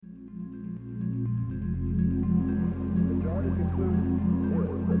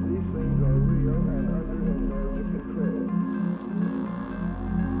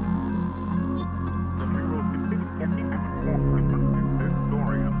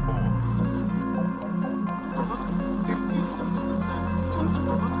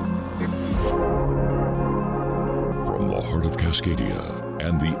Cascadia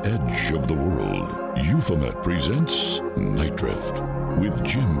and the edge of the world, Euphomet presents Night Drift with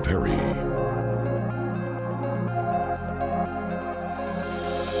Jim Perry.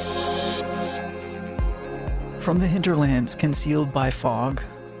 From the hinterlands concealed by fog,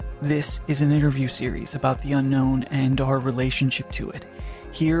 this is an interview series about the unknown and our relationship to it.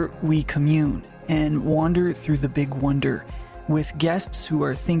 Here we commune and wander through the big wonder with guests who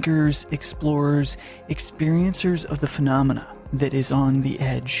are thinkers, explorers, experiencers of the phenomena that is on the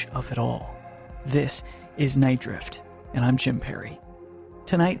edge of it all. This is Night Drift, and I'm Jim Perry.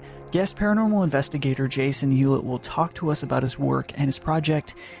 Tonight, guest paranormal investigator Jason Hewlett will talk to us about his work and his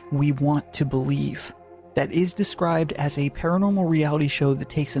project, We Want to Believe, that is described as a paranormal reality show that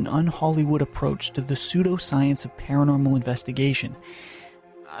takes an un-Hollywood approach to the pseudoscience of paranormal investigation.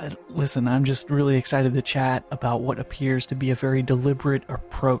 Listen, I'm just really excited to chat about what appears to be a very deliberate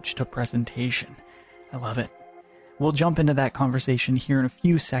approach to presentation. I love it. We'll jump into that conversation here in a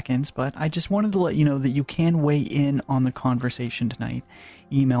few seconds, but I just wanted to let you know that you can weigh in on the conversation tonight.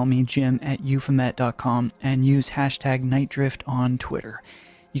 Email me, jim@euphomet.com, and use hashtag NightDrift on Twitter.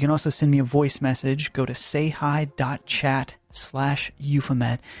 You can also send me a voice message. Go to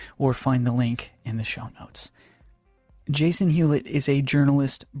sayhi.chat/Euphomet or find the link in the show notes. Jason Hewlett is a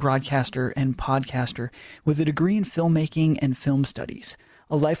journalist, broadcaster, and podcaster with a degree in filmmaking and film studies.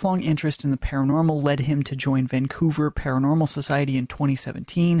 A lifelong interest in the paranormal led him to join Vancouver Paranormal Society in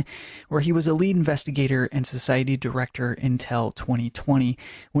 2017, where he was a lead investigator and society director until 2020,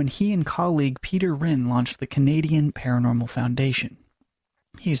 when he and colleague Peter Wren launched the Canadian Paranormal Foundation.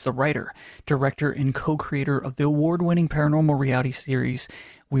 He's the writer, director, and co-creator of the award-winning paranormal reality series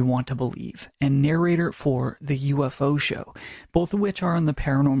We Want to Believe, and narrator for The UFO Show, both of which are on the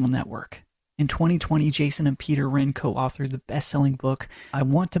Paranormal Network. In 2020, Jason and Peter Wren co-authored the best-selling book, I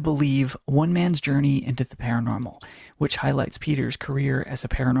Want to Believe, One Man's Journey into the Paranormal, which highlights Peter's career as a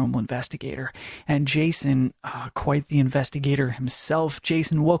paranormal investigator. And Jason, quite the investigator himself.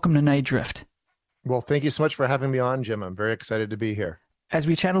 Jason, welcome to Night Drift. Well, thank you so much for having me on, Jim. I'm very excited to be here. As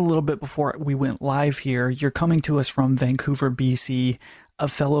we chatted a little bit before we went live here, you're coming to us from Vancouver, BC, a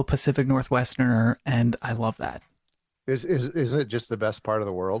fellow Pacific Northwesterner, and I love that. Isn't it just the best part of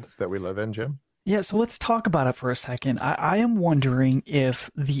the world that we live in, Jim? Yeah, so let's talk about it for a second. I am wondering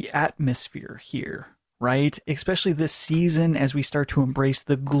if the atmosphere here, right, especially this season as we start to embrace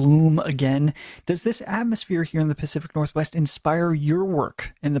the gloom again, does this atmosphere here in the Pacific Northwest inspire your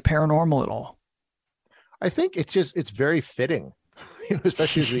work in the paranormal at all? I think it's very fitting.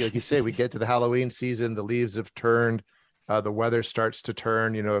 Especially as like you say, we get to the Halloween season, the leaves have turned, the weather starts to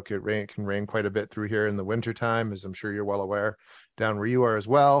turn. It can rain quite a bit through here in the wintertime, as I'm sure you're well aware, down where you are as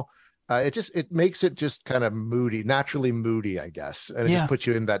well. It makes it just kind of moody, naturally moody, I guess. And it just puts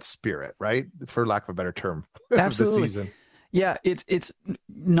you in that spirit, right? For lack of a better term. Absolutely. Of the season. Yeah, it's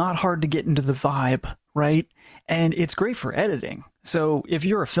not hard to get into the vibe, right? And it's great for editing. So if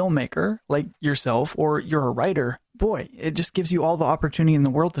you're a filmmaker like yourself, or you're a writer, boy, it just gives you all the opportunity in the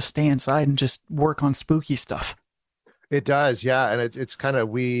world to stay inside and just work on spooky stuff. It does, yeah. And it's kind of,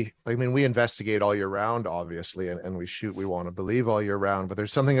 we investigate all year round, obviously, and we shoot We Want to Believe all year round. But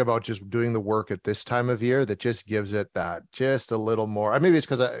there's something about just doing the work at this time of year that just gives it that just a little more. Maybe it's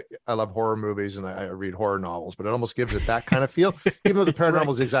because I love horror movies and I read horror novels, but it almost gives it that kind of feel, even though the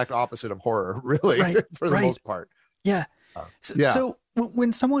paranormal is the exact opposite of horror, really, for the most part. Yeah. So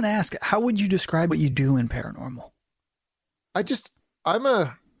when someone asks, how would you describe what you do in paranormal? I'm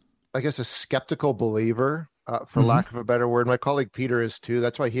a skeptical believer, for lack of a better word. My colleague Peter is too.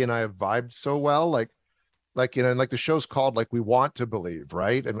 That's why he and I have vibed so well. Like the show's called We Want to Believe,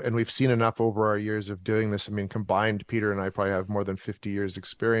 right? And we've seen enough over our years of doing this. Combined, Peter and I probably have more than 50 years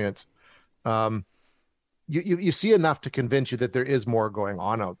experience. You see enough to convince you that there is more going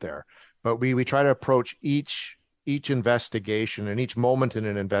on out there. But we try to approach each investigation and each moment in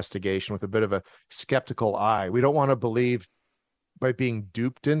an investigation with a bit of a skeptical eye. We don't want to believe by being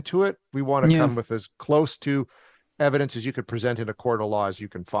duped into it. We want to come with as close to evidence as you could present in a court of law as you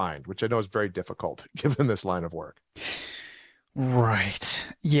can find, which I know is very difficult given this line of work. Right.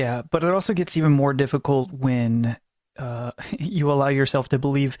 Yeah. But it also gets even more difficult when you allow yourself to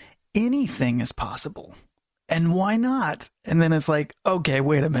believe anything is possible. And why not? And then it's like, okay,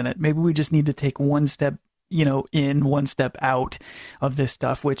 wait a minute. Maybe we just need to take one step in, one step out of this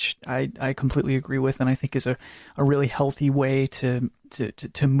stuff, which I completely agree with, and I think is a really healthy way to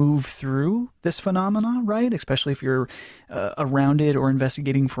move through this phenomena, right? Especially if you're around it or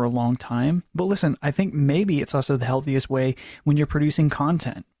investigating for a long time. But listen, I think maybe it's also the healthiest way when you're producing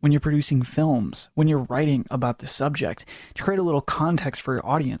content, when you're producing films, when you're writing about the subject, to create a little context for your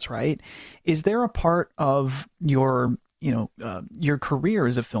audience, right? Is there a part of your your career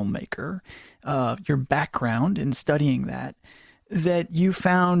as a filmmaker, your background in studying that you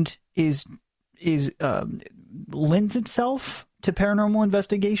found is lends itself to paranormal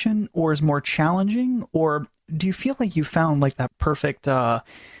investigation, or is more challenging, or do you feel like you found like that perfect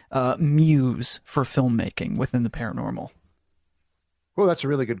muse for filmmaking within the paranormal? Well, that's a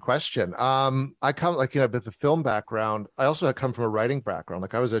really good question. I come like, with the film background. I also come from a writing background.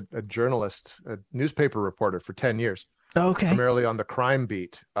 Like I was a journalist, a newspaper reporter for 10 years, Okay. primarily on the crime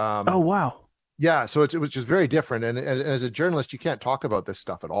beat. Oh, wow. Yeah, so it was just very different. And as a journalist, you can't talk about this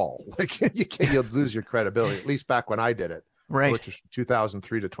stuff at all. Like you'll lose your credibility, at least back when I did it, Right. which was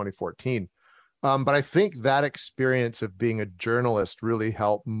 2003 to 2014. But I think that experience of being a journalist really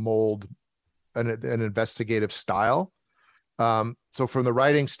helped mold an investigative style. So from the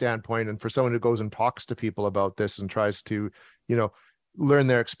writing standpoint, and for someone who goes and talks to people about this and tries to, learn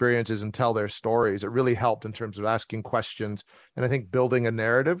their experiences and tell their stories, it really helped in terms of asking questions. And I think building a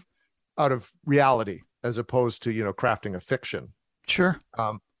narrative out of reality as opposed to, crafting a fiction. Sure.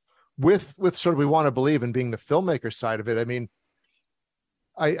 With sort of, we want to believe in being the filmmaker side of it. I mean,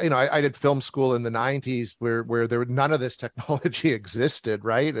 I did film school in the 90s where there none of this technology existed,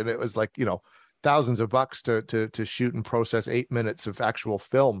 right? And it was like, thousands of bucks to shoot and process 8 minutes of actual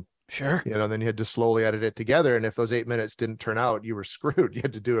film. Sure. And then you had to slowly edit it together. And if those 8 minutes didn't turn out, you were screwed. You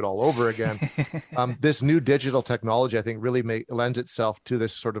had to do it all over again. This new digital technology, I think, really lends itself to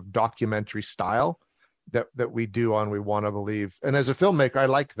this sort of documentary style that we do on We Want to Believe. And as a filmmaker, I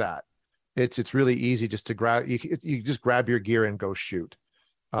like that. It's really easy just to you just grab your gear and go shoot.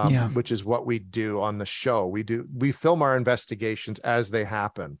 Which is what we do on the show. We film our investigations as they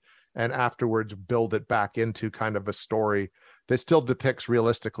happen, and afterwards build it back into kind of a story that still depicts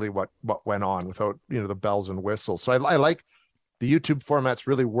realistically what went on without, the bells and whistles. So I like the YouTube formats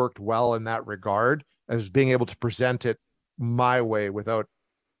really worked well in that regard, as being able to present it my way without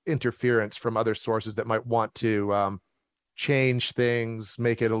interference from other sources that might want to change things,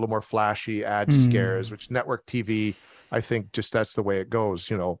 make it a little more flashy, add scares, which network TV, I think just that's the way it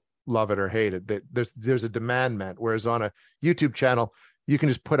goes, love it or hate it. There's a demand meant, whereas on a YouTube channel, you can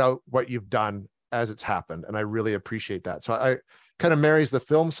just put out what you've done as it's happened. And I really appreciate that. So I kind of marries the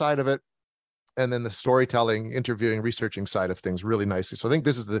film side of it and then the storytelling, interviewing, researching side of things really nicely. So I think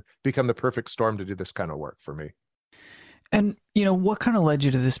this is become the perfect storm to do this kind of work for me. And, what kind of led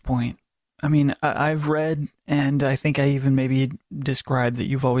you to this point? I mean, I've read, and I think I even maybe described that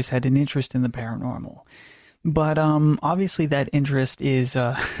you've always had an interest in the paranormal. But obviously that interest is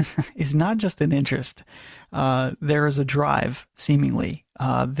not just an interest. There is a drive, seemingly,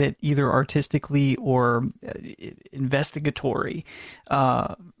 that either artistically or investigatory,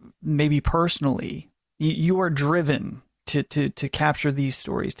 maybe personally, you are driven to capture these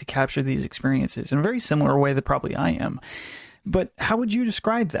stories, to capture these experiences in a very similar way that probably I am. But how would you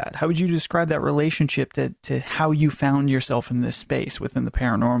describe that? How would you describe that relationship to how you found yourself in this space within the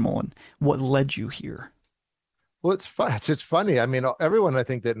paranormal, and what led you here? Well, it's fun. It's funny. I mean, everyone I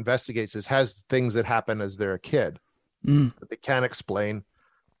think that investigates this has things that happen as they're a kid that they can't explain.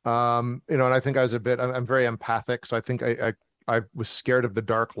 And I think I was I'm very empathic. So I think I was scared of the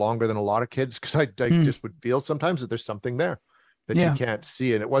dark longer than a lot of kids, because I just would feel sometimes that there's something there that you can't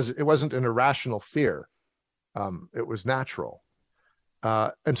see. And it wasn't an irrational fear. It was natural.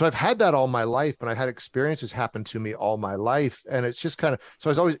 And so I've had that all my life, and I had experiences happen to me all my life. And it's just kind of, so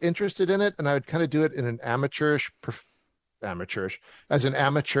I was always interested in it, and I would kind of do it in an amateurish, as an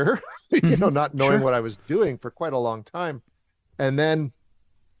amateur, not knowing what I was doing for quite a long time. And then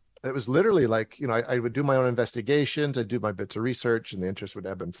it was literally like, I would do my own investigations. I'd do my bits of research, and the interest would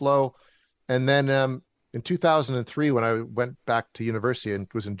ebb and flow. And then in 2003, when I went back to university and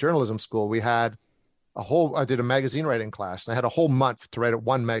was in journalism school, I did a magazine writing class, and I had a whole month to write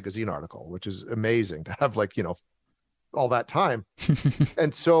one magazine article, which is amazing to have all that time.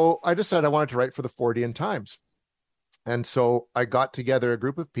 And so I decided I wanted to write for the Fortean Times. And so I got together a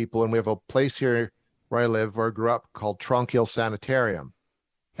group of people, and we have a place here where I live, where I grew up, called Tronquil Sanitarium.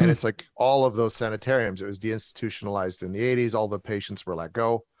 And it's like all of those sanitariums. It was deinstitutionalized in the 80s. All the patients were let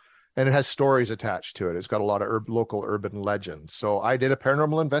go. And it has stories attached to it. It's got a lot of local urban legends. So I did a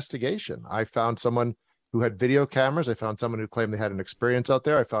paranormal investigation. I found someone who had video cameras. I found someone who claimed they had an experience out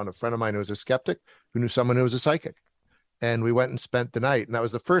there. I found a friend of mine who was a skeptic, who knew someone who was a psychic. And we went and spent the night. And that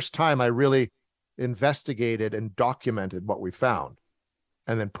was the first time I really investigated and documented what we found,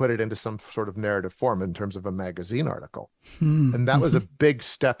 and then put it into some sort of narrative form in terms of a magazine article. And that was a big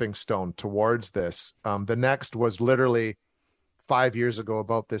stepping stone towards this. The next was literally 5 years ago,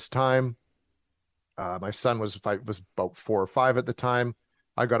 about this time. My son was about 4 or 5 at the time.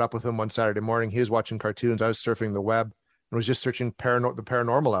 I got up with him one Saturday morning. He was watching cartoons. I was surfing the web, and was just searching the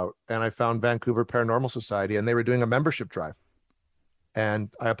paranormal out. And I found Vancouver Paranormal Society, and they were doing a membership drive. And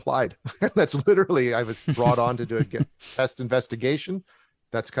I applied. That's literally, I was brought on to do a test investigation.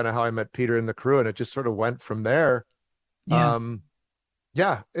 That's kind of how I met Peter and the crew. And it just sort of went from there.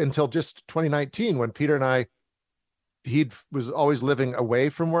 Yeah. Until just 2019, when Peter and I, he was always living away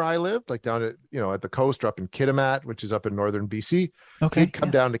from where I lived, like down at, at the coast or up in Kitimat, which is up in northern BC. Okay. He'd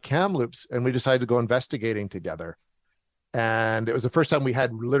come down to Kamloops, and we decided to go investigating together. And it was the first time we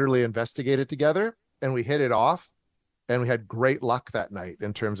had literally investigated together, and we hit it off, and we had great luck that night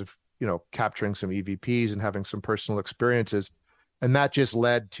in terms of, capturing some EVPs and having some personal experiences. And that just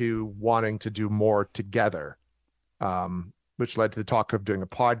led to wanting to do more together. Which led to the talk of doing a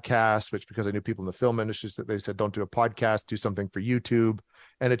podcast, which, because I knew people in the film industry, that they said, don't do a podcast, do something for YouTube.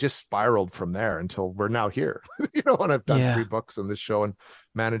 And it just spiraled from there until we're now here, and I've done 3 books on this show and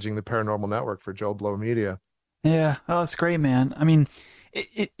managing the Paranormal Network for Joe Blow Media. Yeah. Oh, that's great, man. I mean,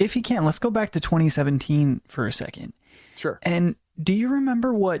 if you can, let's go back to 2017 for a second. Sure. And do you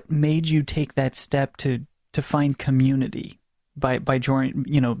remember what made you take that step to find community by joining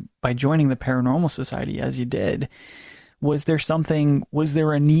the Paranormal Society as you did? Was there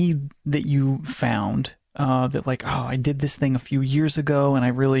a need that you found that like, oh, I did this thing a few years ago and I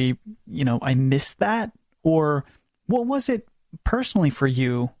really, I missed that? Or what was it personally for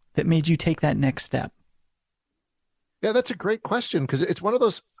you that made you take that next step? Yeah, that's a great question, because it's one of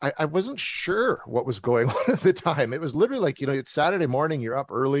those, I wasn't sure what was going on at the time. It was literally like, it's Saturday morning, you're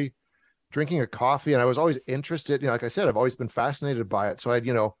up early, drinking a coffee, and I was always interested, like I said, I've always been fascinated by it. So I'd,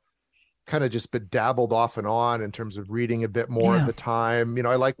 kind of just been dabbled off and on in terms of reading a bit more at the time.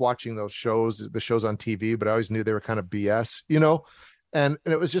 I like watching those shows, the shows on TV, but I always knew they were kind of BS, and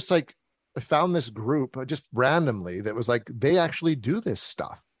it was just like, I found this group just randomly that was like, they actually do this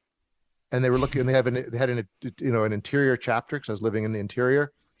stuff. And they were looking, and they had an interior chapter, because I was living in the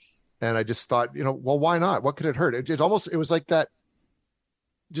interior. And I just thought, well, why not? What could it hurt? It was like that,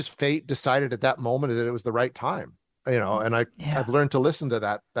 just fate decided at that moment that it was the right time. And I've learned to listen to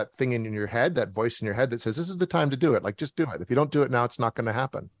that thing in your head, that voice in your head that says, this is the time to do it. Like, just do it. If you don't do it now, it's not going to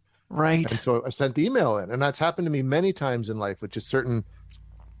happen. Right. And so I sent the email in, and that's happened to me many times in life, which is certain,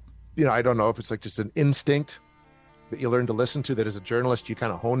 I don't know if it's like just an instinct that you learn to listen to, that as a journalist, you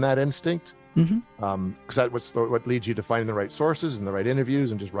kind of hone that instinct. Because that's what leads you to finding the right sources and the right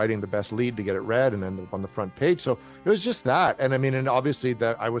interviews and just writing the best lead to get it read and end up on the front page. So it was just that. And I mean, and obviously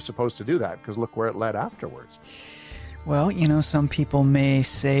that I was supposed to do that, because look where it led afterwards. Well, some people may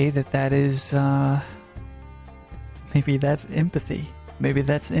say that is, maybe that's empathy. Maybe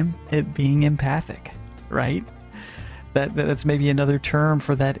that's it being empathic, right? That's maybe another term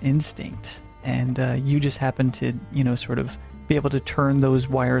for that instinct. And you just happen to, sort of be able to turn those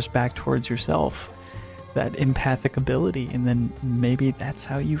wires back towards yourself, that empathic ability. And then maybe that's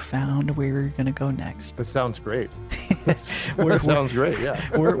how you found where you're going to go next. That sounds great. That sounds great. Yeah.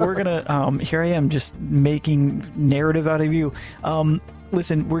 we're going to, here I am just making narrative out of you.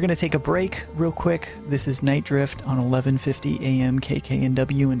 Listen, we're going to take a break real quick. This is Night Drift on 1150 AM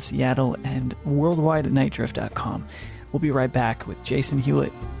KKNW in Seattle and worldwide at nightdrift.com. We'll be right back with Jason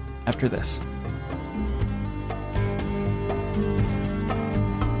Hewlett after this.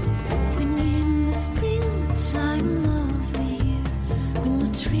 When in the springtime of the year, when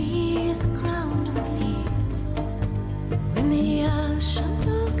the trees are crowned with leaves, when the ashen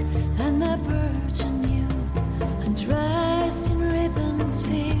oak and the birch are new and dressed in ribbons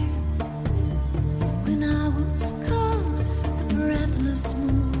fair, when I was called the breathless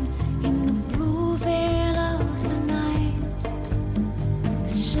moon in the blue veil of the night,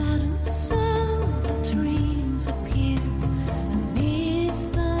 the shadows of the trees appear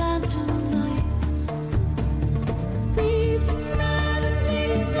amidst the lantern lights. We've been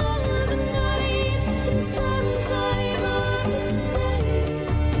running all the night in some time of this day,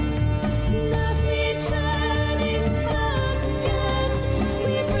 not returning back again.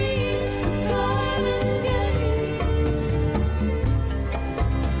 We breathe a garland gay.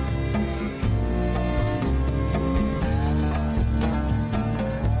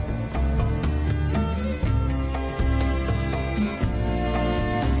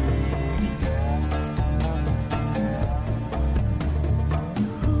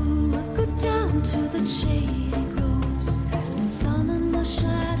 Who would go down to the shady groves and summon the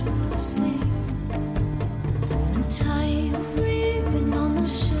shadows there, and tie a ribbon on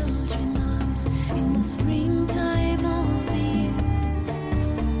those children's arms in the springtime of the year?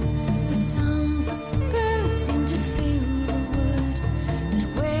 The songs of the birds seem to fill the wood, that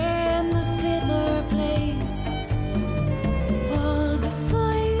when the fiddler plays, all the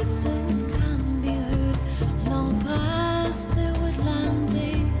voices can be heard long past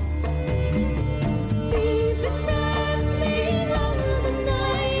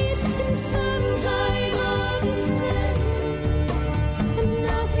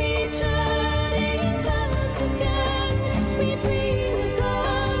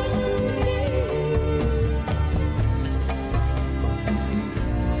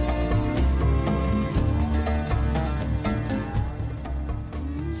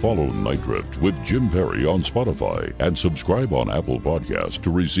Follow Night Drift with Jim Perry on Spotify and subscribe on Apple Podcasts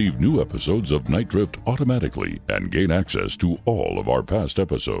to receive new episodes of Night Drift automatically and gain access to all of our past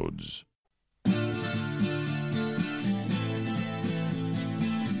episodes.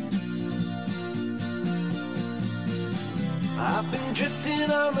 I've been drifting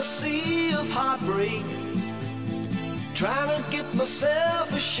on the sea of heartbreak, trying to get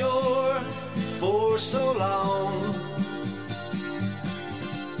myself ashore for so long,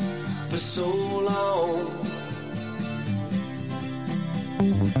 for so long.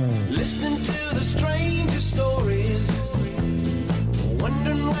 Listening to the strangest stories,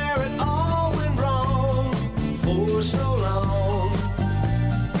 wondering where it all went wrong for so long,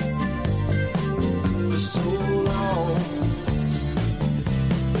 for so long.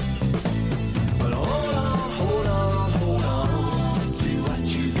 But hold on, hold on, hold on to what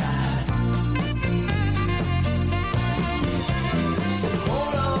you got. So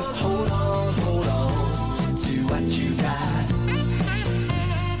hold on, hold on, hold on to what you got.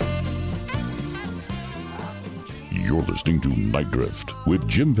 You're listening to Night Drift with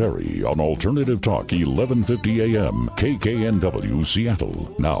Jim Perry on Alternative Talk 1150 AM KKNW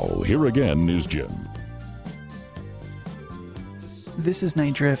Seattle. Now, here again is Jim. This is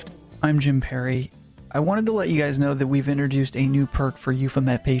Night Drift. I'm Jim Perry. I wanted to let you guys know that we've introduced a new perk for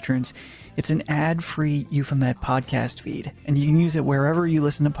Euphomet patrons. It's an ad-free Euphomet podcast feed, and you can use it wherever you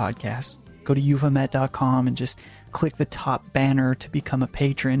listen to podcasts. Go to euphomet.com and just click the top banner to become a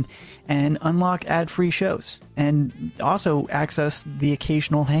patron and unlock ad-free shows, and also access the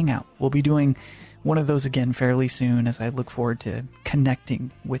occasional hangout. We'll be doing one of those again fairly soon, as I look forward to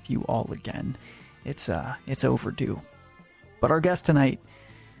connecting with you all again. It's overdue. But our guest tonight,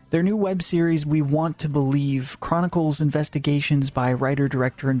 their new web series, We Want to Believe, chronicles investigations by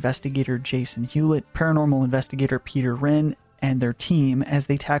writer-director-investigator Jason Hewlett, paranormal investigator Peter Wren, and their team as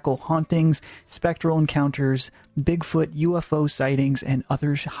they tackle hauntings, spectral encounters, Bigfoot, UFO sightings, and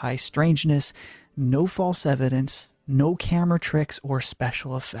other high strangeness. No false evidence, no camera tricks or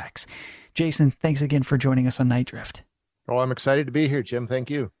special effects. Jason, thanks again for joining us on Night Drift. Oh, I'm excited to be here, Jim. Thank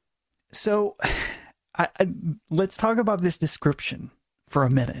you. So, let's talk about this description for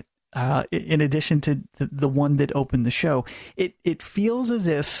a minute. In addition to the one that opened the show, it feels as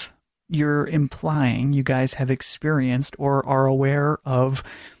if you're implying you guys have experienced or are aware of,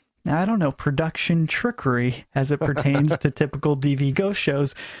 I don't know, production trickery as it pertains to typical DV ghost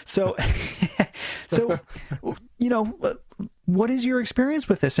shows. So, what is your experience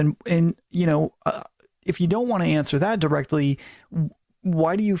with this? And if you don't want to answer that directly,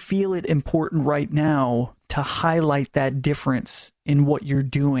 why do you feel it important right now to highlight that difference in what you're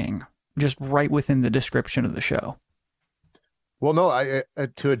doing, just right within the description of the show? Well, no, I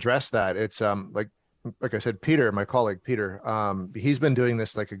to address that, it's like I said, Peter, my colleague Peter, he's been doing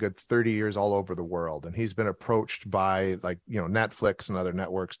this like a good 30 years all over the world, and he's been approached by Netflix and other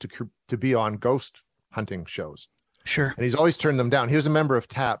networks to be on ghost hunting shows. Sure. And he's always turned them down. He was a member of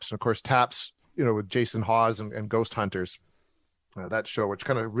TAPS, and of course TAPS, with Jason Hawes and Ghost Hunters, that show, which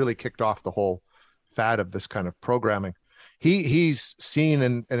kind of really kicked off the whole fad of this kind of programming. He's seen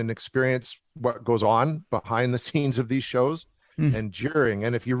and experienced what goes on behind the scenes of these shows. And during,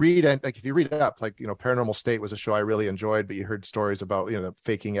 and if you read up, Paranormal State was a show I really enjoyed, but you heard stories about,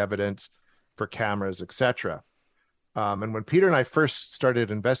 faking evidence for cameras, etc. And when Peter and I first started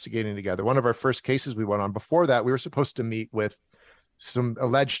investigating together, one of our first cases we went on, before that, we were supposed to meet with some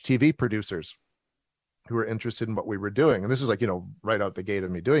alleged TV producers who were interested in what we were doing. And this is right out the gate of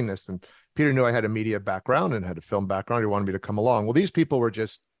me doing this. And Peter knew I had a media background and had a film background. He wanted me to come along. Well, these people were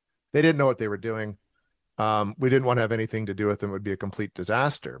they didn't know what they were doing. We didn't want to have anything to do with them. It would be a complete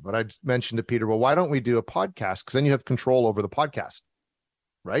disaster. But I mentioned to Peter, well, why don't we do a podcast? Because then you have control over the podcast,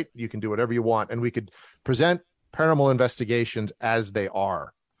 right? You can do whatever you want. And we could present paranormal investigations as they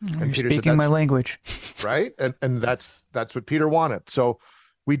are. And Peter speaking said, my language. Right? And that's what Peter wanted. So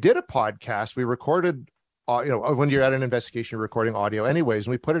we did a podcast. We recorded, when you're at an investigation, you're recording audio anyways,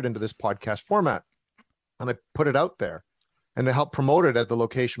 and we put it into this podcast format. And I put it out there. And to help promote it at the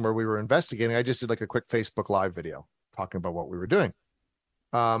location where we were investigating, I just did like a quick Facebook Live video talking about what we were doing.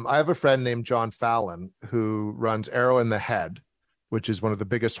 I have a friend named John Fallon who runs Arrow in the Head, which is one of the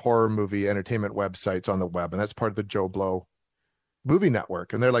biggest horror movie entertainment websites on the web. And that's part of the Joe Blow movie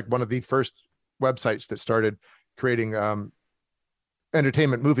network. And they're like one of the first websites that started creating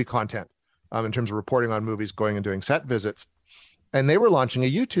entertainment movie content in terms of reporting on movies, going and doing set visits. And they were launching a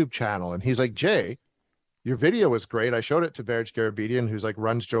YouTube channel. And he's like, Jay, your video was great. I showed it to Barrett Garabedian, who's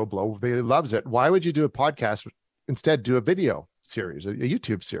runs Joe Blow. He loves it. Why would you do a podcast? Instead, do a video series, a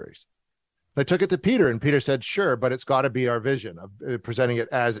YouTube series. I took it to Peter, and Peter said, "Sure, but it's got to be our vision of presenting it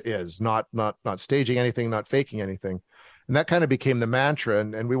as is, not staging anything, not faking anything." And that kind of became the mantra.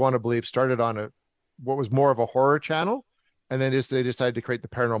 And we want to believe started on what was more of a horror channel, and then they decided to create the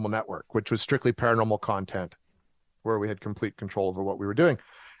Paranormal Network, which was strictly paranormal content, where we had complete control over what we were doing.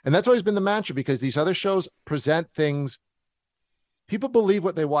 And that's always been the mantra, because these other shows present things. People believe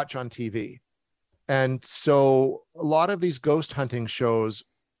what they watch on TV. And so a lot of these ghost hunting shows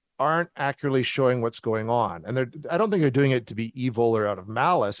aren't accurately showing what's going on. And I don't think they're doing it to be evil or out of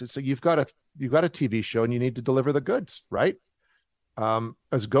malice. It's like you've got a TV show and you need to deliver the goods, right?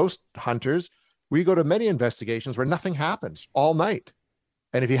 As ghost hunters, we go to many investigations where nothing happens all night.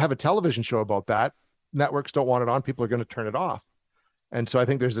 And if you have a television show about that, networks don't want it on, people are going to turn it off. And so I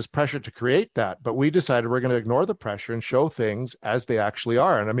think there's this pressure to create that, but we decided we're going to ignore the pressure and show things as they actually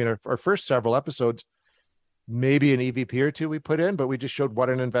are. And I mean, our first several episodes, maybe an EVP or two we put in, but we just showed what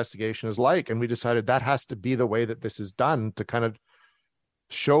an investigation is like. And we decided that has to be the way that this is done, to kind of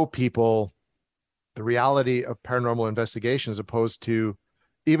show people the reality of paranormal investigation, as opposed to,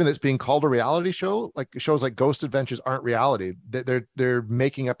 even it's being called a reality show, like shows like Ghost Adventures aren't reality. They're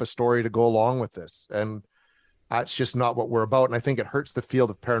making up a story to go along with this. And that's just not what we're about. And I think it hurts the field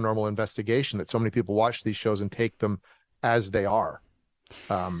of paranormal investigation that so many people watch these shows and take them as they are,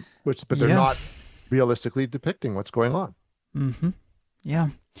 but they're not realistically depicting what's going on. Mm-hmm. Yeah,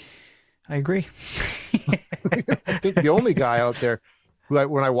 I agree. I think the only guy out there who,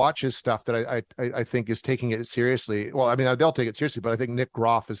 when I watch his stuff, that I think is taking it seriously. Well, I mean, they'll take it seriously, but I think Nick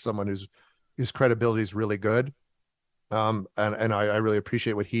Groff is someone his credibility is really good. And I really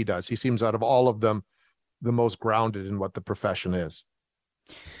appreciate what he does. He seems, out of all of them, the most grounded in what the profession is.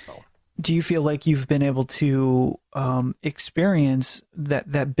 So, do you feel like you've been able to experience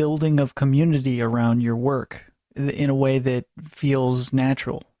that building of community around your work in a way that feels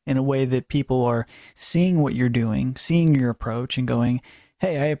natural, in a way that people are seeing what you're doing, seeing your approach, and going,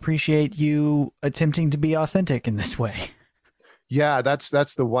 "Hey, I appreciate you attempting to be authentic in this way"? Yeah, that's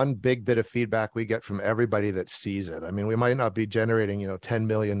the one big bit of feedback we get from everybody that sees it. I mean, we might not be generating 10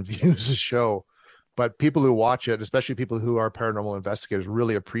 million views a show, but people who watch it, especially people who are paranormal investigators,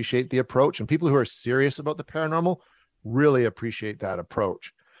 really appreciate the approach. And people who are serious about the paranormal really appreciate that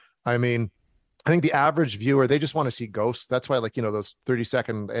approach. I mean, I think the average viewer, they just want to see ghosts. That's why, like, those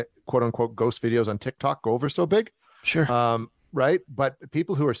 30-second quote unquote ghost videos on TikTok go over so big. Sure. Right. But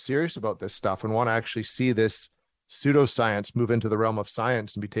people who are serious about this stuff and want to actually see this pseudoscience move into the realm of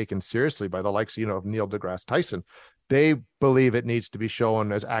science and be taken seriously by the likes, of Neil deGrasse Tyson, they believe it needs to be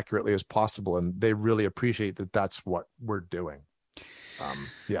shown as accurately as possible. And they really appreciate that that's what we're doing.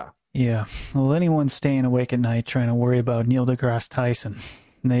 Yeah. Well, anyone staying awake at night trying to worry about Neil deGrasse Tyson,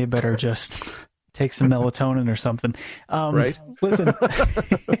 they better just take some melatonin or something. Right. Listen,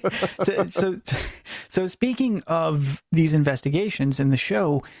 so speaking of these investigations in the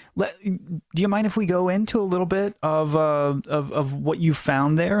show, do you mind if we go into a little bit of what you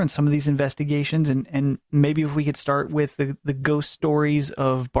found there and some of these investigations, and maybe if we could start with the ghost stories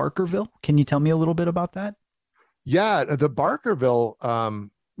of Barkerville? Can you tell me a little bit about that? Yeah, the Barkerville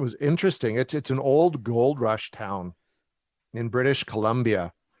was interesting. It's an old gold rush town in British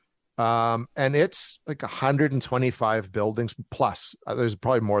Columbia. And it's like 125 buildings plus. There's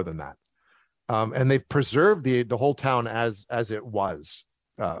probably more than that. And they've preserved the whole town as it was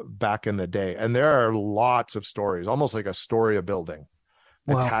back in the day. And there are lots of stories, almost like a story a building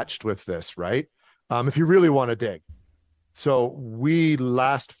attached with this, right? If you really want to dig. So we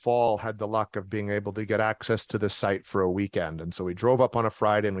last fall had the luck of being able to get access to the site for a weekend. And so we drove up on a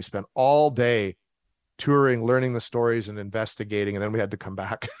Friday and we spent all day touring, learning the stories and investigating. And then we had to come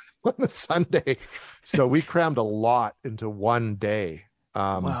back on the Sunday. So we crammed a lot into one day.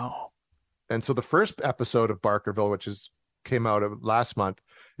 Wow. And so the first episode of Barkerville, which came out of last month,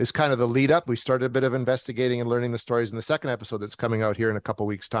 is kind of the lead up. We started a bit of investigating and learning the stories. And the second episode that's coming out here in a couple of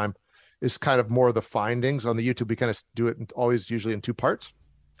weeks' time is kind of more of the findings. On the YouTube, we kind of do it usually in two parts.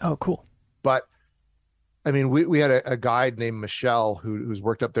 Oh, cool. But I mean, we had a guide named Michelle who's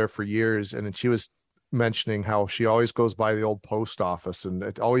worked up there for years, and she was mentioning how she always goes by the old post office, and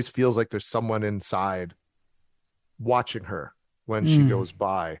it always feels like there's someone inside watching her when she goes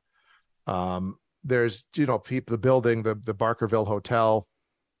by. There's, people, the building, the Barkerville Hotel,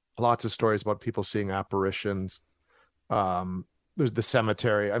 lots of stories about people seeing apparitions. There's the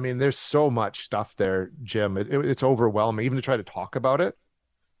cemetery. I mean, there's so much stuff there, Jim. It's overwhelming, even to try to talk about it.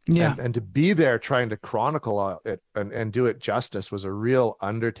 Yeah. And to be there trying to chronicle it and do it justice was a real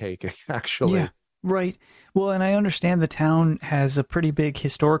undertaking, actually. Yeah, right. Well, and I understand the town has a pretty big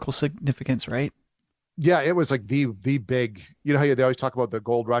historical significance, right? Yeah, it was like the big, you know how they always talk about the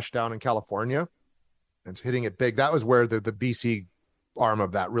gold rush down in California and it's hitting it big. That was where the BC arm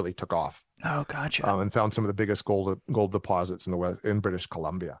of that really took off. Oh, gotcha. And found some of the biggest gold deposits in the West, in British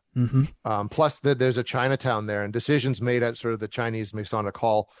Columbia. Mm-hmm. Plus, there's a Chinatown there, and decisions made at sort of the Chinese Masonic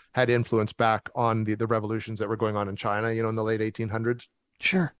Hall had influence back on the revolutions that were going on in China, you know, in the late 1800s.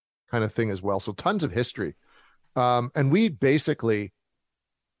 Sure. Kind of thing as well. So tons of history. And we basically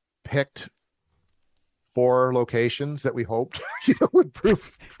picked 4 locations that we hoped would prove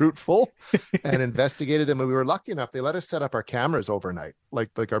fruitful and investigated them. And we were lucky enough, they let us set up our cameras overnight,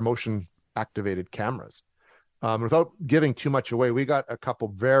 like our motion activated cameras. Without giving too much away, we got a couple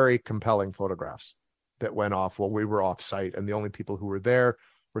very compelling photographs that went off while we were off site. And the only people who were there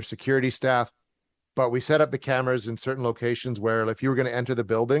were security staff. But we set up the cameras in certain locations where if you were going to enter the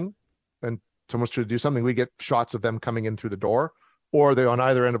building and someone's trying to do something, we get shots of them coming in through the door, or they're on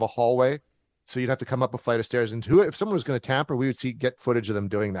either end of a hallway. So you'd have to come up a flight of stairs. And if someone was going to tamper, we would get footage of them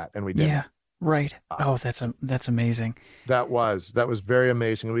doing that. And we did. Yeah, right. Oh, that's amazing. That was very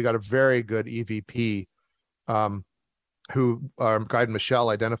amazing. And we got a very good EVP who our guide Michelle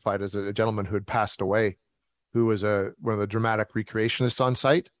identified as a gentleman who had passed away, who was one of the dramatic recreationists on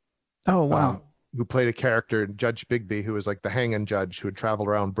site. Oh, wow. Who played a character, Judge Bigby, who was like the hanging judge who would travel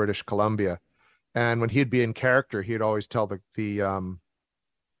around British Columbia. And when he'd be in character, he'd always tell the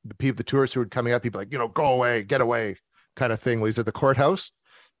people, the tourists who were coming up, he'd be like, go away, get away, kind of thing. Well, he's at the courthouse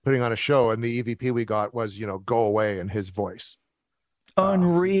putting on a show, and the EVP we got was, go away in his voice.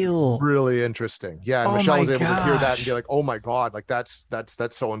 Unreal. Really interesting. Yeah. And Michelle was able to hear that and be like, oh my God, like that's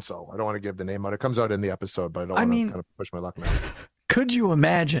so-and-so. I don't want to give the name out. It comes out in the episode, but I don't want to kind of push my luck now. Could you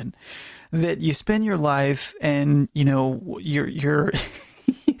imagine that you spend your life and, you're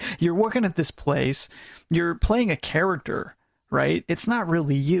you're working at this place, you're playing a character, right? It's not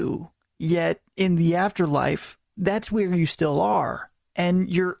really you. Yet in the afterlife, that's where you still are. And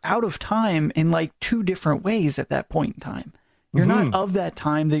you're out of time in like 2 different ways at that point in time. You're not of that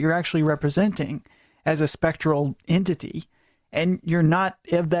time that you're actually representing as a spectral entity. And you're not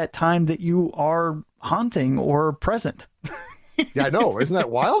of that time that you are haunting or present. Yeah, I know. Isn't that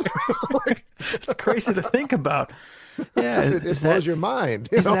wild? It's crazy to think about. Yeah, it blows your mind.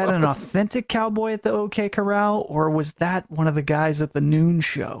 Is that an authentic cowboy at the OK Corral, or was that one of the guys at the noon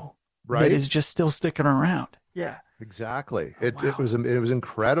show that is just still sticking around? Yeah, exactly. It was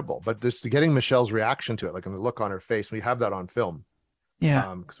incredible. But just getting Michelle's reaction to it, like, and the look on her face, we have that on film.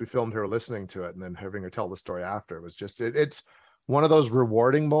 Yeah, because we filmed her listening to it and then having her tell the story after. It was just it's one of those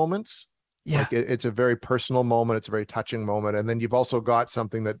rewarding moments. Yeah, like it's a very personal moment. It's a very touching moment, and then you've also got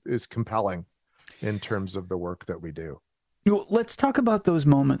something that is compelling in terms of the work that we do. Well, let's talk about those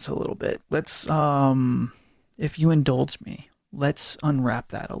moments a little bit. Let's, if you indulge me, let's unwrap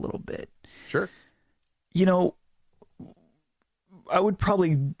that a little bit. Sure. I would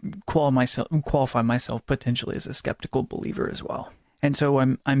probably qualify myself potentially as a skeptical believer as well. And so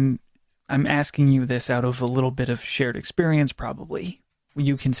I'm asking you this out of a little bit of shared experience, probably.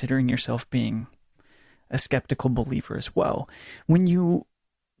 You considering yourself being a skeptical believer as well. When you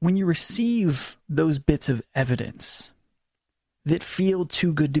receive those bits of evidence that feel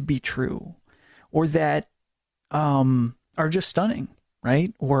too good to be true, or that are just stunning,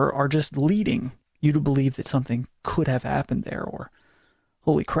 right? Or are just leading you to believe that something could have happened there, or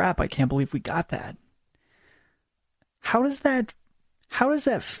holy crap, I can't believe we got that. How does that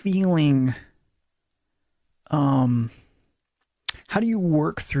feeling, how do you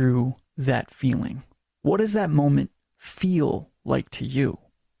work through that feeling? What does that moment feel like to you?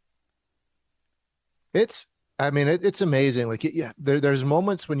 It's amazing. Like, there's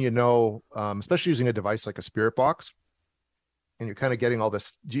moments when especially using a device like a spirit box, and you're kind of getting all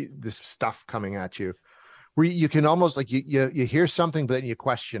this stuff coming at you, where you can almost like you hear something, but then you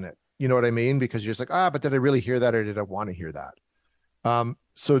question it. You know what I mean? Because you're just like, but did I really hear that, or did I want to hear that?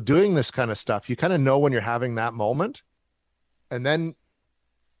 So doing this kind of stuff, you kind of know when you're having that moment. And then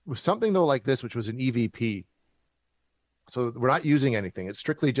with something though like this, which was an EVP, so we're not using anything. It's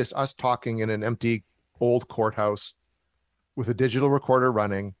strictly just us talking in an empty old courthouse with a digital recorder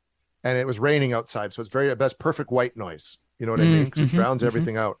running, and it was raining outside, so it's that's perfect white noise. You know what I mean? Because it drowns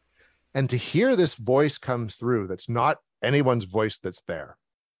everything out. And to hear this voice comes through, that's not anyone's voice that's there,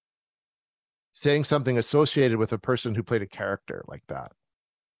 saying something associated with a person who played a character like that.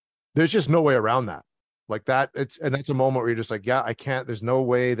 There's just no way around that. Like that, that's a moment where you're just like, yeah, I can't. There's no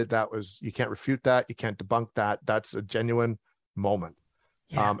way that was. You can't refute that. You can't debunk that. That's a genuine moment.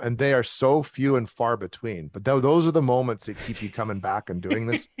 Yeah. And they are so few and far between. But those are the moments that keep you coming back and doing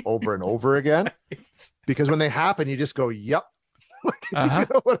this over and over again. Right. Because when they happen, you just go, yep. Uh-huh.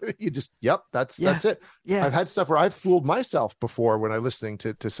 You know what I mean? You just, yep, that's it. Yeah. I've had stuff where I've fooled myself before when I'm listening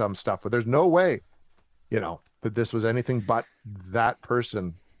to some stuff, but there's no way, that this was anything but that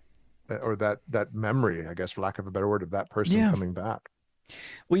person, or that memory, I guess, for lack of a better word, of that person coming back.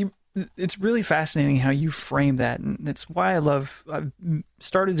 Well, it's really fascinating how you frame that, and it's why I've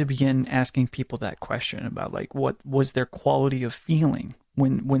started to begin asking people that question about, like, what was their quality of feeling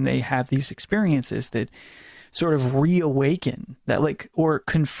when they have these experiences that sort of reawaken that, like, or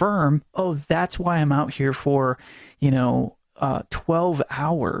confirm, oh, that's why I'm out here for 12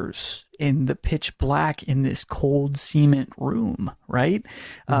 hours in the pitch black in this cold cement room, right?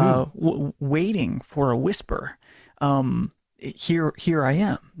 Waiting for a whisper. Here I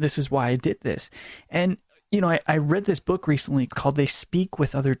am. This is why I did this. And, I read this book recently called They Speak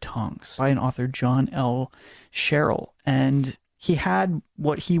with Other Tongues by an author, John L. Sherrill. And he had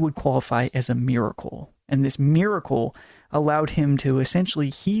what he would qualify as a miracle. And this miracle allowed him to essentially,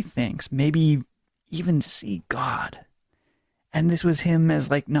 he thinks, maybe even see God. And this was him as,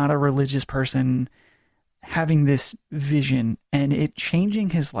 like, not a religious person having this vision and it changing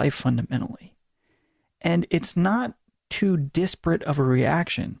his life fundamentally. And it's not too disparate of a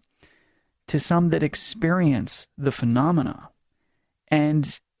reaction to some that experience the phenomena,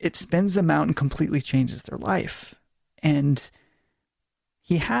 and it spins them out and completely changes their life. And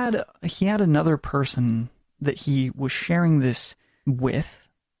he had another person that he was sharing this with.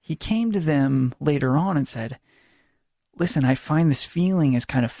 He came to them later on and said, listen, I find this feeling is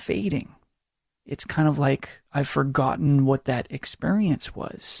kind of fading. It's kind of like I've forgotten what that experience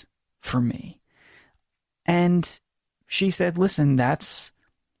was for me. And she said, listen, that's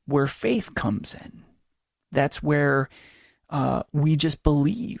where faith comes in. That's where we just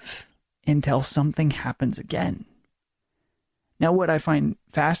believe until something happens again. Now, what I find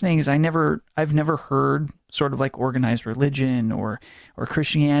fascinating is I've never heard sort of like organized religion or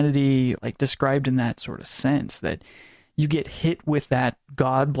Christianity like described in that sort of sense, that you get hit with that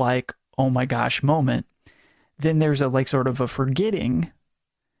godlike, oh my gosh moment. Then there's a like sort of a forgetting,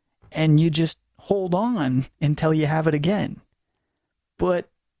 and you just hold on until you have it again. But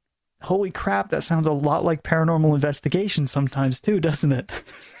holy crap, that sounds a lot like Paranormal Investigation sometimes too, doesn't it?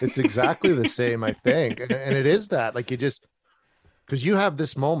 It's exactly the same, I think. And it is that, like, because you have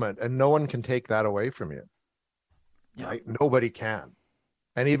this moment and no one can take that away from you. Yeah. Right? Nobody can.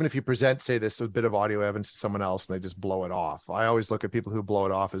 And even if you present, say, this a bit of audio evidence to someone else and they just blow it off, I always look at people who blow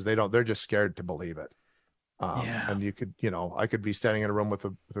it off as they're just scared to believe it. And you could, I could be standing in a room with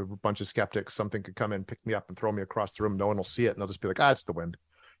a bunch of skeptics. Something could come in, pick me up and throw me across the room. No one will see it. And they'll just be like, it's the wind.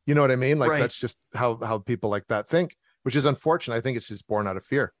 You know what I mean? Like, That's just how people like that think, which is unfortunate. I think it's just born out of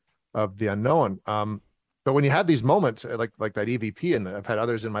fear of the unknown. But when you have these moments like that EVP, and I've had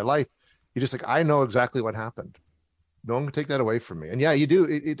others in my life, you're just like, I know exactly what happened. No one can take that away from me. And yeah, you do.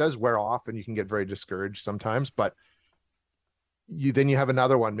 It does wear off and you can get very discouraged sometimes, but then you have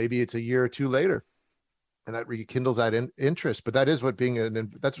another one. Maybe it's a year or two later and that rekindles that interest. But that is what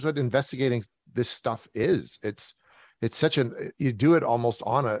that's what investigating this stuff is. It's such you do it almost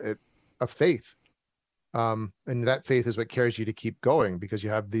on a faith. And that faith is what carries you to keep going, because you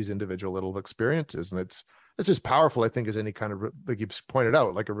have these individual little experiences, and it's as powerful, I think, as any kind of, like you pointed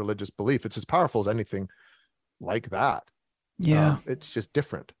out, like a religious belief. It's as powerful as anything like that. Yeah. It's just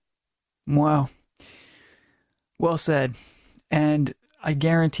different. Wow. Well said. And I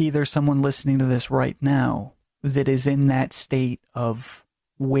guarantee there's someone listening to this right now that is in that state of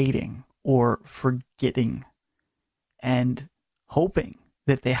waiting or forgetting and hoping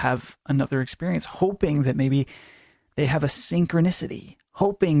that they have another experience, hoping that maybe they have a synchronicity,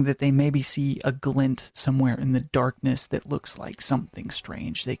 hoping that they maybe see a glint somewhere in the darkness that looks like something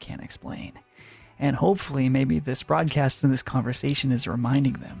strange they can't explain. And hopefully maybe this broadcast and this conversation is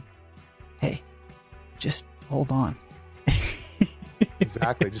reminding them, hey, just hold on.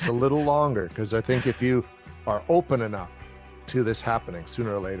 Exactly. Just a little longer, because I think if you are open enough to this happening,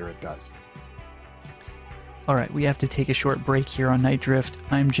 sooner or later it does. All right, we have to take a short break here on Night Drift.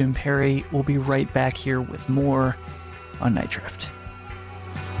 I'm Jim Perry. We'll be right back here with more on Night Drift.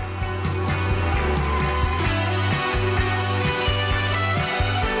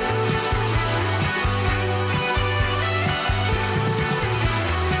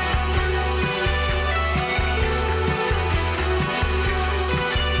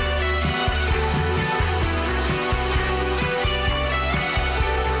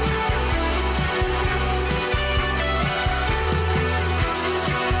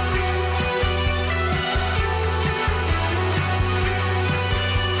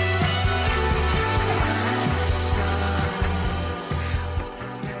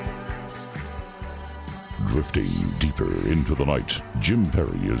 Drifting deeper into the night, Jim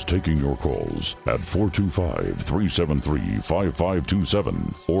Perry is taking your calls at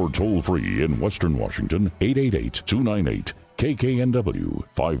 425-373-5527 or toll free in Western Washington, 888-298-KKNW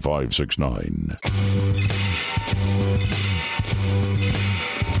 5569.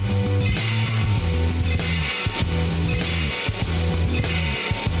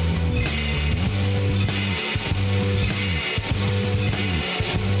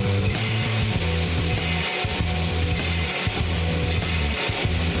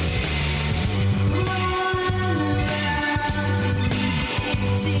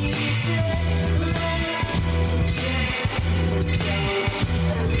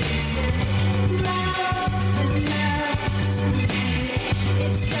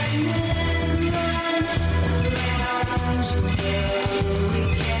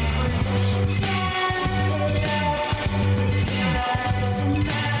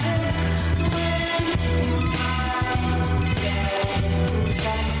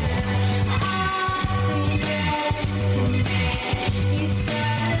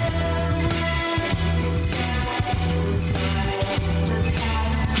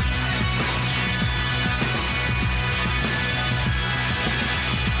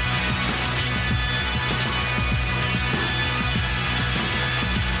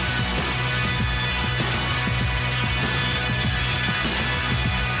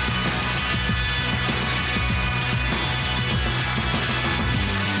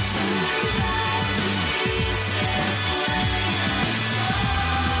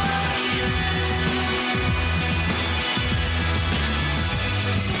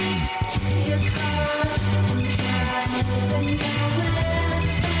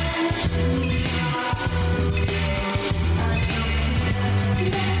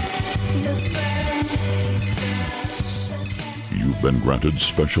 You've been granted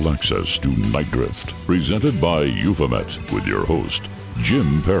special access to Night Drift, presented by Euphomet, with your host,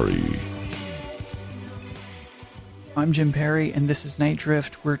 Jim Perry. I'm Jim Perry, and this is Night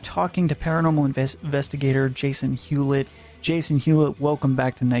Drift. We're talking to paranormal investigator Jason Hewlett. Jason Hewlett, welcome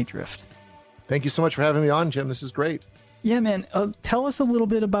back to Night Drift. Thank you so much for having me on, Jim. This is great. Yeah, man. Tell us a little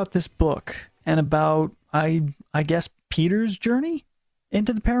bit about this book and about, I guess, Peter's journey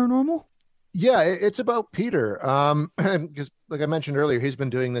into the paranormal. Yeah, it's about Peter. Because like I mentioned earlier, he's been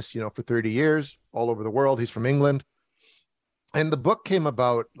doing this, for 30 years all over the world. He's from England. And the book came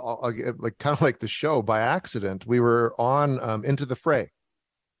about like kind of like the show by accident. We were on Into the Fray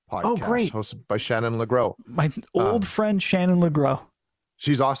podcast, oh, great, hosted by Shannon LeGros. My old friend Shannon LeGros.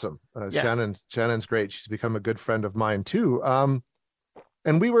 She's awesome. Yeah. Shannon's great. She's become a good friend of mine too.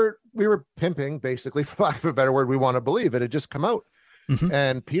 And we were pimping, basically, for lack of a better word, We Want to Believe. It had just come out. Mm-hmm.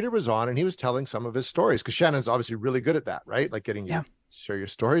 And Peter was on, and he was telling some of his stories, because Shannon's obviously really good at that, right? Like getting you to share your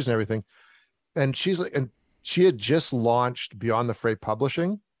stories and everything. And she's like, and she had just launched Beyond the Fray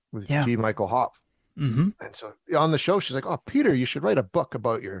Publishing with G. Michael Hoff. Mm-hmm. And so on the show, she's like, "Oh, Peter, you should write a book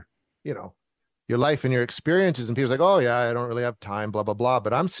about your life and your experiences." And Peter's like, "Oh yeah, I don't really have time, blah, blah, blah."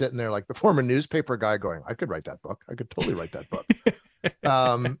 But I'm sitting there like the former newspaper guy going, "I could write that book. I could totally write that book."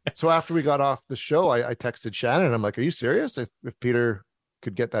 So after we got off the show, I texted Shannon. I'm like, "Are you serious? If Peter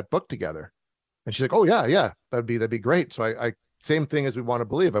could get that book together?" And she's like, "Oh yeah, that'd be great." So I same thing as We Want to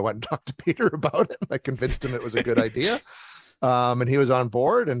Believe. I went and talked to Peter about it. I convinced him it was a good idea. And he was on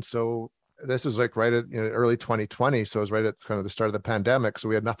board. And so this was like right at early 2020. So it was right at kind of the start of the pandemic. So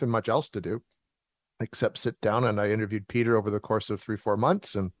we had nothing much else to do except sit down. And I interviewed Peter over the course of 3-4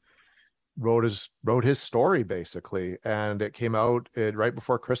 months and wrote his story basically. And it came out right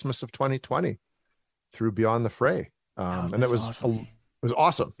before Christmas of 2020 through Beyond the Fray. And it was awesome. It was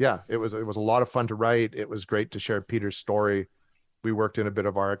awesome. Yeah, it was a lot of fun to write. It was great to share Peter's story. We worked in a bit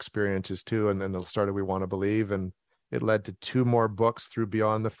of our experiences too, and then it started We Want to Believe, and it led to 2 more books through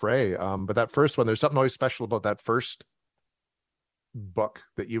Beyond the Fray. But that first one, there's something always special about that first book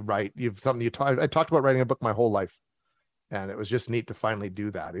that you write. I talked about writing a book my whole life, and it was just neat to finally do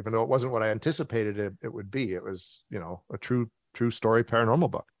that, even though it wasn't what I anticipated it would be. It was, a true story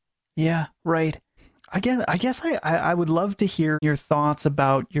paranormal book. Yeah, right. I guess I would love to hear your thoughts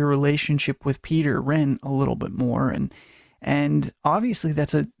about your relationship with Peter Wren a little bit more. And obviously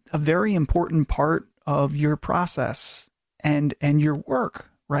that's a very important part of your process and your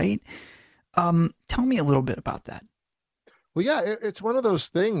work, right? Tell me a little bit about that. Well, yeah, it's one of those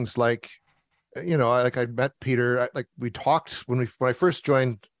things like, like I met Peter, like we talked when I first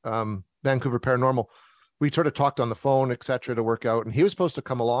joined Vancouver Paranormal, we sort of talked on the phone, et cetera, to work out. And he was supposed to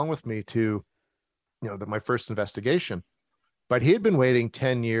come along with me to, my first investigation, but he had been waiting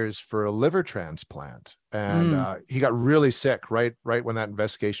 10 years for a liver transplant, and he got really sick right when that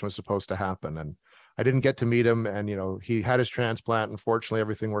investigation was supposed to happen. And I didn't get to meet him, and he had his transplant. Unfortunately,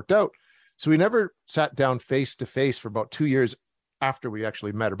 everything worked out. So we never sat down face to face for about 2 years after we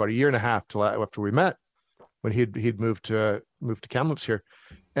actually met, about a year and a half till after we met, when he'd moved to Kamloops here,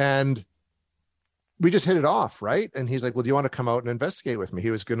 and we just hit it off, right? And he's like, well, do you want to come out and investigate with me?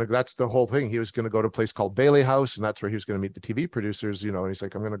 That's the whole thing. He was going to go to a place called Bailey House, and that's where he was going to meet the TV producers, and he's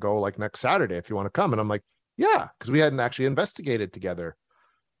like, I'm going to go like next Saturday if you want to come. And I'm like, yeah, because we hadn't actually investigated together.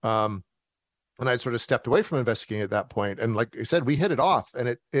 And I'd sort of stepped away from investigating at that point. And like I said, we hit it off,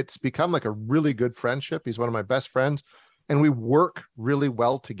 and it's become like a really good friendship. He's one of my best friends, and we work really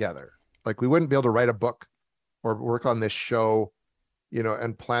well together. Like we wouldn't be able to write a book or work on this show,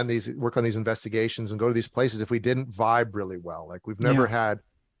 and work on these investigations and go to these places if we didn't vibe really well. Like we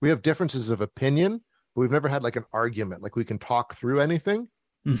have differences of opinion, but we've never had like an argument. Like we can talk through anything.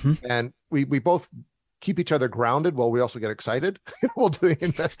 Mm-hmm. And we both keep each other grounded while we also get excited while doing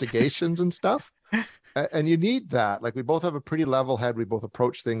investigations and stuff. And you need that. Like we both have a pretty level head. We both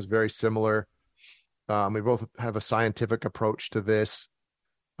approach things very similar. We both have a scientific approach to this.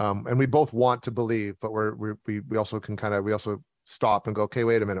 And we both want to believe, but we also can we also stop and go, okay,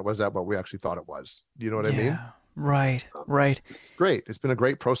 wait a minute, was that what we actually thought it was? Do you know what I mean? Right. It's great. It's been a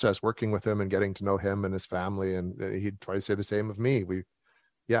great process working with him and getting to know him and his family. And he'd try to say the same of me. We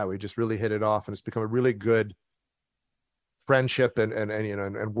just really hit it off, and it's become a really good friendship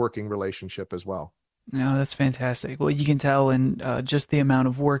and working relationship as well. No, that's fantastic. Well, you can tell in just the amount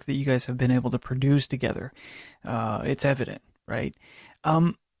of work that you guys have been able to produce together. It's evident, right?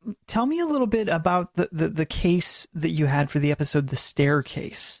 Tell me a little bit about the case that you had for the episode, The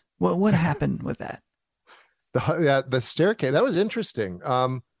Staircase. What happened with that? The staircase, that was interesting.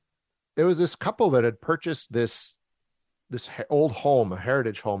 It was this couple that had purchased this old home, a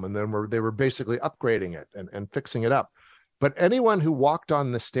heritage home, and then they were basically upgrading it and fixing it up. But anyone who walked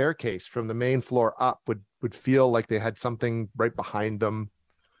on the staircase from the main floor up would feel like they had something right behind them.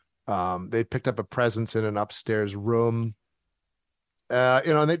 They'd picked up a presence in an upstairs room.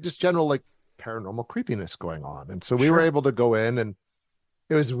 And they just general like paranormal creepiness going on. And so we were able to go in, and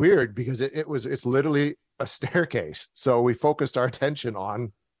it was weird because it's literally a staircase. So we focused our attention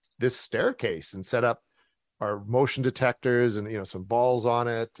on this staircase and set up our motion detectors and, some balls on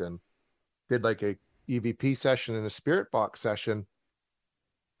it, and did like a EVP session and a spirit box session.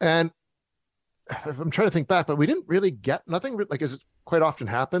 And I'm trying to think back, but we didn't really get nothing like, as it quite often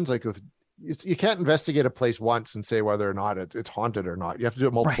happens, like you can't investigate a place once and say whether or not it's haunted or not. You have to do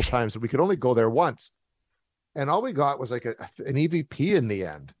it multiple times. And we could only go there once. And all we got was like an EVP in the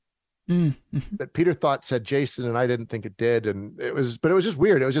end that Peter thought said Jason, and I didn't think it did. And it was just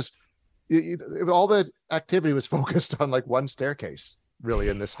weird. It was just, all the activity was focused on like one staircase really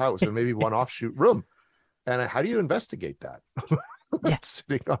in this house and maybe one offshoot room. And how do you investigate that?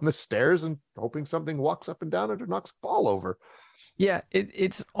 Sitting on the stairs and hoping something walks up and down it or knocks a ball over. Yeah,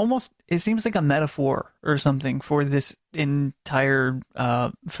 it seems like a metaphor or something for this entire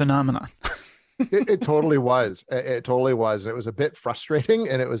phenomenon. It totally was. It totally was. And it was a bit frustrating,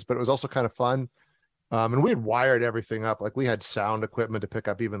 but it was also kind of fun. And we had wired everything up. Like we had sound equipment to pick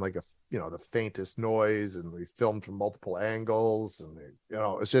up even like the faintest noise, and we filmed from multiple angles, and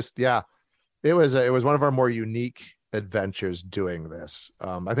it's just, it was one of our more unique adventures doing this.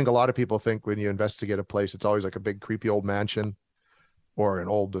 I think a lot of people think when you investigate a place, it's always like a big creepy old mansion or an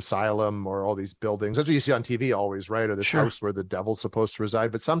old asylum or all these buildings. That's what you see on TV always, right? Or this house where the devil's supposed to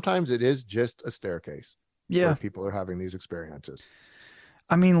reside. But sometimes it is just a staircase. Yeah. Where people are having these experiences.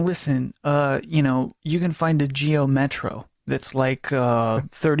 I mean, listen, you can find a Geo Metro that's like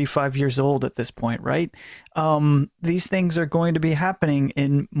 35 years old at this point, right? These things are going to be happening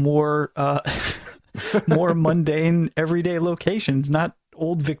in more more mundane, everyday locations, not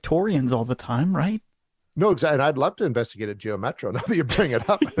old Victorians all the time, right? No, exactly. And I'd love to investigate a Geo Metro. Now that you bring it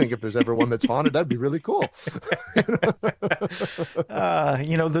up, I think if there's ever one that's haunted, that'd be really cool.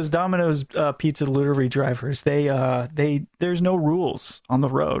 Those Domino's pizza delivery drivers, there's no rules on the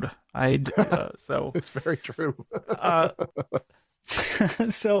road. So it's very true.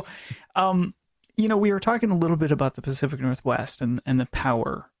 So, we were talking a little bit about the Pacific Northwest and the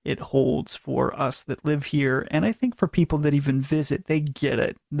power it holds for us that live here. And I think for people that even visit, they get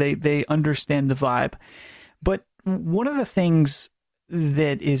it. They understand the vibe. But one of the things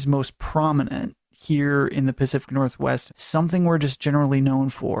that is most prominent here in the Pacific Northwest, something we're just generally known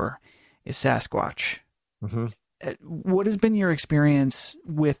for, is Sasquatch. Mm-hmm. What has been your experience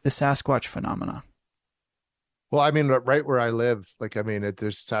with the Sasquatch phenomena? Well, I mean, right where I live, there's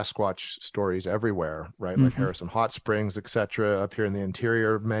Sasquatch stories everywhere, right? Like Harrison Hot Springs, etc. Up here in the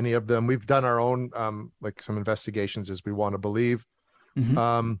interior, many of them. We've done our own, some investigations as we want to believe.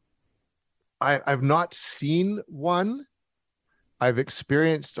 Mm-hmm. I've not seen one. I've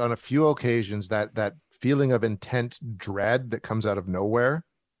experienced on a few occasions that feeling of intense dread that comes out of nowhere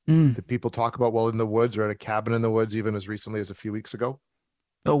that people talk about while in the woods or at a cabin in the woods, even as recently as a few weeks ago.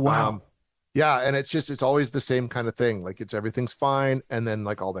 Oh, wow. Yeah. And it's always the same kind of thing. Like everything's fine. And then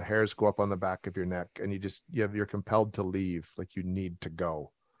like all the hairs go up on the back of your neck and you're compelled to leave. Like you need to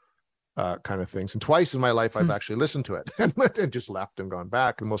go, kind of things. And twice in my life, I've actually listened to it and just left and gone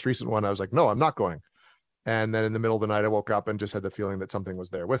back. The most recent one, I was like, no, I'm not going. And then in the middle of the night, I woke up and just had the feeling that something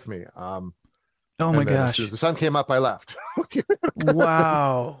was there with me. Oh my gosh. As soon as the sun came up, I left.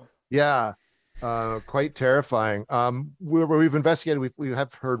 Wow. Yeah. Quite terrifying. We've investigated, we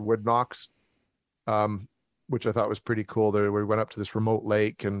have heard wood knocks, which I thought was pretty cool. There, we went up to this remote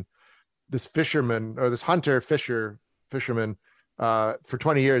lake, and this fisherman or this fisherman, for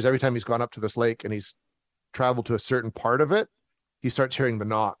 20 years, every time he's gone up to this lake and he's traveled to a certain part of it, he starts hearing the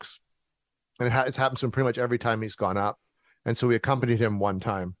knocks. And it's happened to him pretty much every time he's gone up. And so we accompanied him one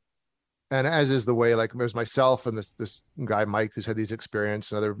time. And as is the way, like there's myself and this guy, Mike, who's had these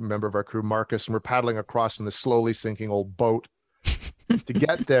experiences, another member of our crew, Marcus, and we're paddling across in this slowly sinking old boat. To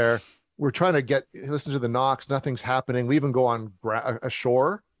get there, we're trying to listen to the knocks. Nothing's happening. We even go on a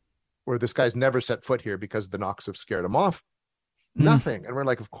shore where this guy's never set foot here because the knocks have scared him off. Nothing. And we're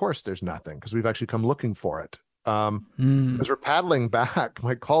like, of course there's nothing, because we've actually come looking for it. As we're paddling back,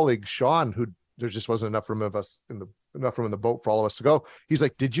 my colleague Sean, who there just wasn't enough room in the boat for all of us to go, he's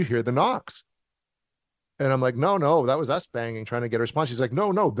like, did you hear the knocks? And I'm like, no, that was us banging, trying to get a response. He's like,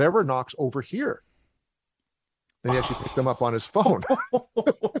 no, there were knocks over here. And he actually picked them up on his phone.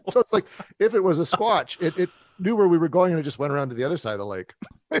 So it's like, if it was a Squatch, it knew where we were going and it just went around to the other side of the lake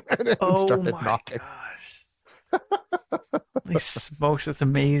and started knocking. Gosh. Holy smokes, that's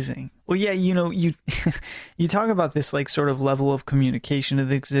amazing. Well, yeah, you talk about this like sort of level of communication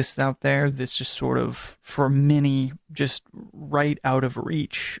that exists out there that's just sort of, for many, just right out of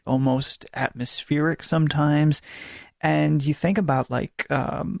reach, almost atmospheric sometimes. And you think about like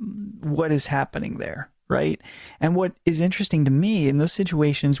what is happening there, right? And what is interesting to me in those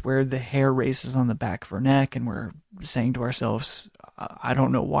situations where the hair raises on the back of our neck and we're saying to ourselves, I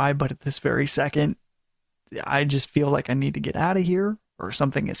don't know why, but at this very second, I just feel like I need to get out of here, or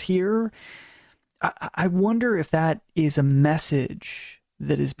something is here. I wonder if that is a message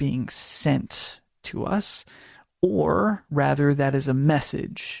that is being sent to us, or rather that is a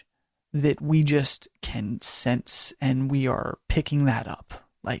message that we just can sense and we are picking that up,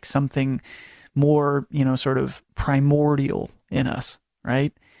 like something more, sort of primordial in us,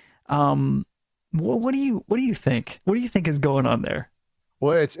 right? What do you think? What do you think is going on there?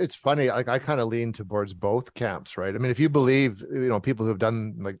 Well, it's funny. Like I kind of lean towards both camps, right? I mean, if you believe, people who've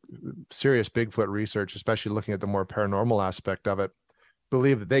done like serious Bigfoot research, especially looking at the more paranormal aspect of it,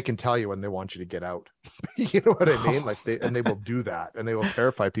 believe that they can tell you when they want you to get out. You know what I mean? Like they will do that, and they will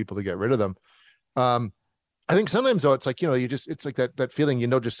terrify people to get rid of them. I think sometimes though, it's like, it's like that feeling,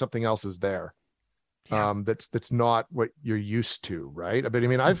 just something else is there. Yeah. That's not what you're used to, right? But I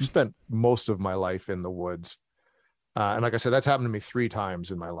mean, I've spent most of my life in the woods. And like I said, that's happened to me 3 times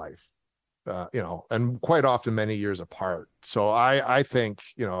in my life, and quite often many years apart. So I think,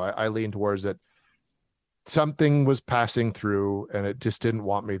 I lean towards that something was passing through and it just didn't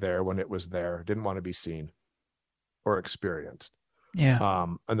want me there when it was there. It didn't want to be seen or experienced. Yeah.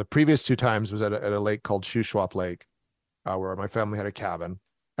 And the previous 2 times was at a lake called Shuswap Lake, where my family had a cabin,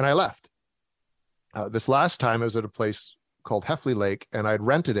 and I left. This last time I was at a place called Heffley Lake, and I'd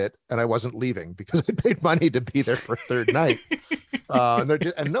rented it, and I wasn't leaving because I paid money to be there for a 3rd night.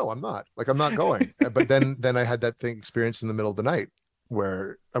 And no, I'm not. Like, I'm not going. But then I had that thing experience in the middle of the night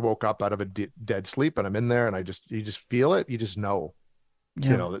where I woke up out of a dead sleep, and I'm in there, and you just feel it. You just know,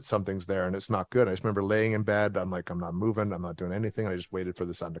 that something's there, and it's not good. I just remember laying in bed. I'm like, I'm not moving. I'm not doing anything. I just waited for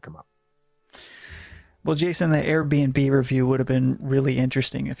the sun to come up. Well, Jason, the Airbnb review would have been really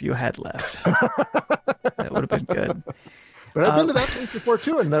interesting if you had left. That would have been good. But I've been to that place before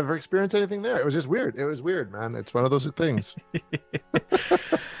too and never experienced anything there. It was just weird. It was weird, man. It's one of those things.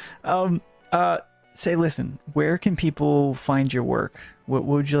 Say, listen, where can people find your work? What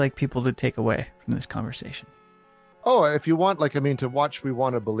would you like people to take away from this conversation? Oh, if you want, to watch We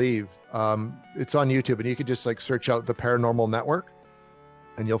Want to Believe, it's on YouTube, and you can just search out The Paranormal Network,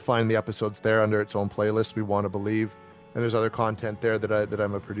 and you'll find the episodes there under its own playlist, We Want to Believe. And there's other content there that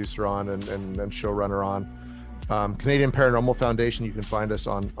I'm a producer on and showrunner on. Canadian Paranormal Foundation, you can find us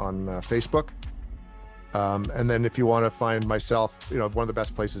on Facebook. And then if you want to find myself, one of the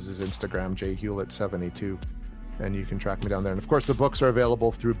best places is Instagram, jhewlett782, and you can track me down there. And of course, the books are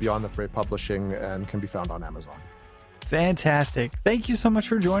available through Beyond the Fray Publishing and can be found on Amazon. Fantastic. Thank you so much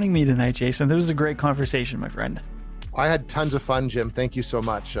for joining me tonight, Jason. This was a great conversation, my friend. I had tons of fun, Jim. Thank you so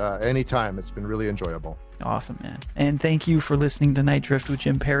much. Anytime. It's been really enjoyable. Awesome, man. And thank you for listening to Night Drift with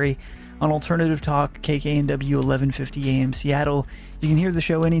Jim Perry on Alternative Talk, KKNW 1150 AM Seattle. You can hear the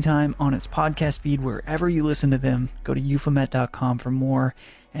show anytime on its podcast feed wherever you listen to them. Go to euphomet.com for more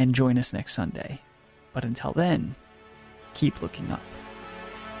and join us next Sunday. But until then, keep looking up.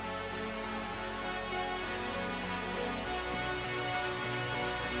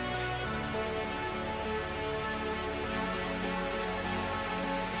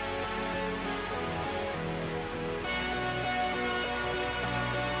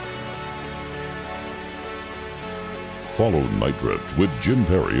 Follow Night Drift with Jim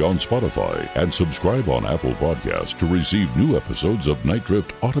Perry on Spotify and subscribe on Apple Podcasts to receive new episodes of Night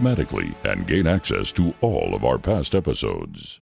Drift automatically and gain access to all of our past episodes.